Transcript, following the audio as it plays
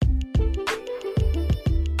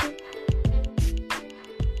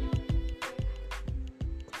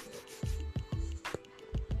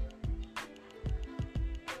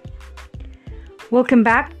Welcome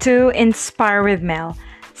back to Inspire with Mel.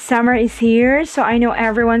 Summer is here, so I know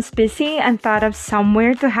everyone's busy and thought of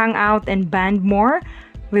somewhere to hang out and band more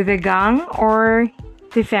with the gang or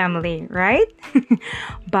the family, right?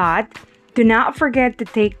 But do not forget to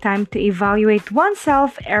take time to evaluate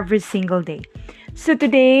oneself every single day. So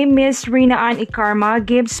today, Miss Rina Ann Ikarma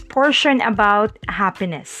gives portion about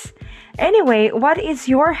happiness. Anyway, what is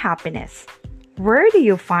your happiness? Where do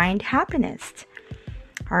you find happiness?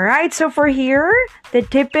 Alright, so for here, the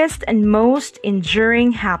deepest and most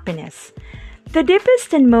enduring happiness. The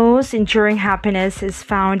deepest and most enduring happiness is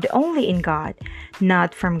found only in God,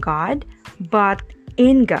 not from God, but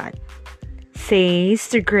in God, says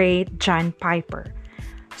the great John Piper.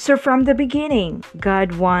 So from the beginning,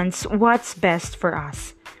 God wants what's best for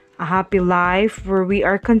us, a happy life where we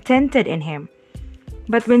are contented in Him.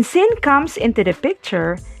 But when sin comes into the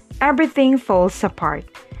picture, everything falls apart.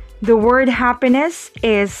 The word happiness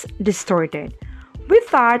is distorted. We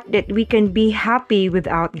thought that we can be happy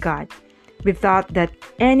without God. We thought that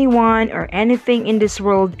anyone or anything in this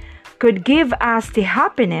world could give us the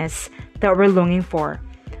happiness that we're longing for.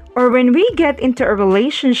 Or when we get into a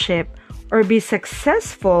relationship or be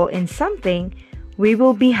successful in something, we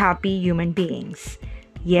will be happy human beings.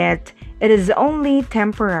 Yet, it is only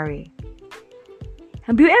temporary.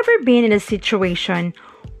 Have you ever been in a situation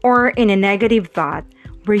or in a negative thought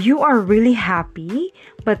where you are really happy,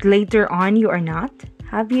 but later on you are not?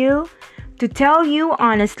 Have you? To tell you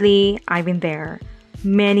honestly, I've been there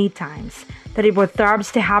many times. That it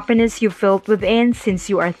disturbs the happiness you felt within since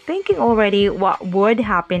you are thinking already what would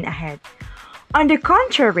happen ahead. On the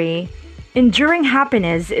contrary, enduring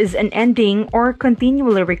happiness is unending or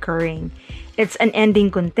continually recurring. It's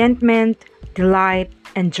unending contentment, delight,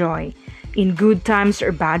 and joy. In good times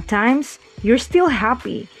or bad times, you're still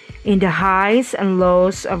happy. In the highs and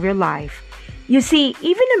lows of your life. You see,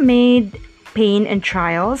 even amid pain and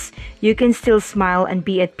trials, you can still smile and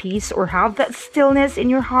be at peace or have that stillness in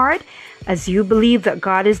your heart as you believe that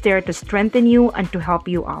God is there to strengthen you and to help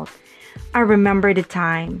you out. I remember the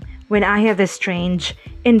time when I had this strange,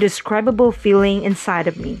 indescribable feeling inside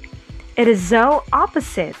of me. It is so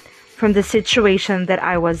opposite from the situation that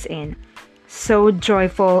I was in. So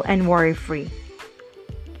joyful and worry-free.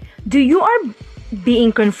 Do you are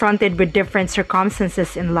being confronted with different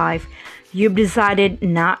circumstances in life, you've decided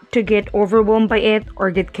not to get overwhelmed by it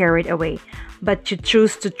or get carried away, but you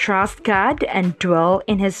choose to trust God and dwell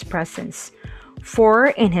in His presence. For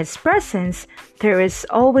in His presence, there is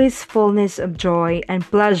always fullness of joy and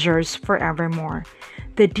pleasures forevermore.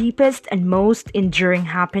 The deepest and most enduring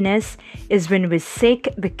happiness is when we seek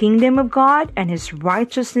the kingdom of God and His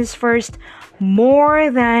righteousness first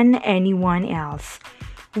more than anyone else.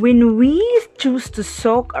 When we choose to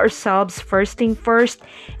soak ourselves first thing first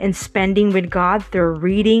in spending with God through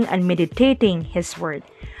reading and meditating His Word,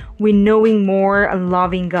 when knowing more and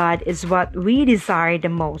loving God is what we desire the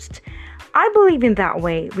most, I believe in that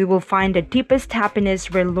way we will find the deepest happiness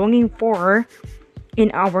we're longing for in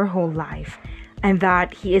our whole life, and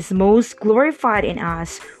that He is most glorified in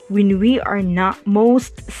us when we are not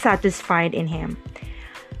most satisfied in Him.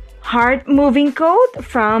 Heart-moving quote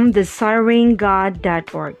from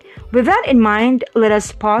desiringgod.org. With that in mind, let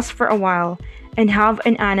us pause for a while and have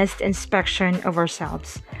an honest inspection of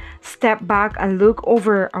ourselves. Step back and look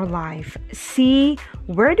over our life. See,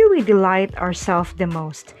 where do we delight ourselves the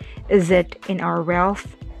most? Is it in our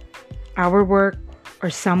wealth, our work, or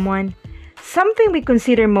someone? Something we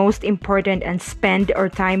consider most important and spend our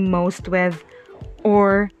time most with?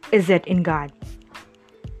 Or is it in God?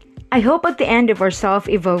 I hope at the end of our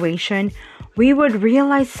self-evaluation, we would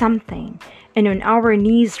realize something and on our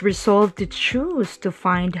knees resolve to choose to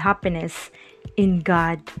find happiness in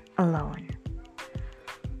God alone.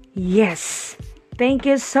 Yes, thank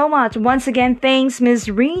you so much. Once again, thanks Ms.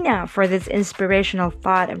 Rina for this inspirational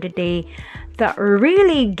thought of the day that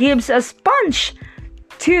really gives us punch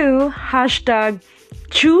to hashtag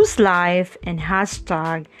choose life and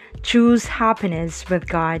hashtag choose happiness with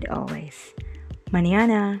God always.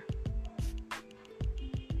 Mañana.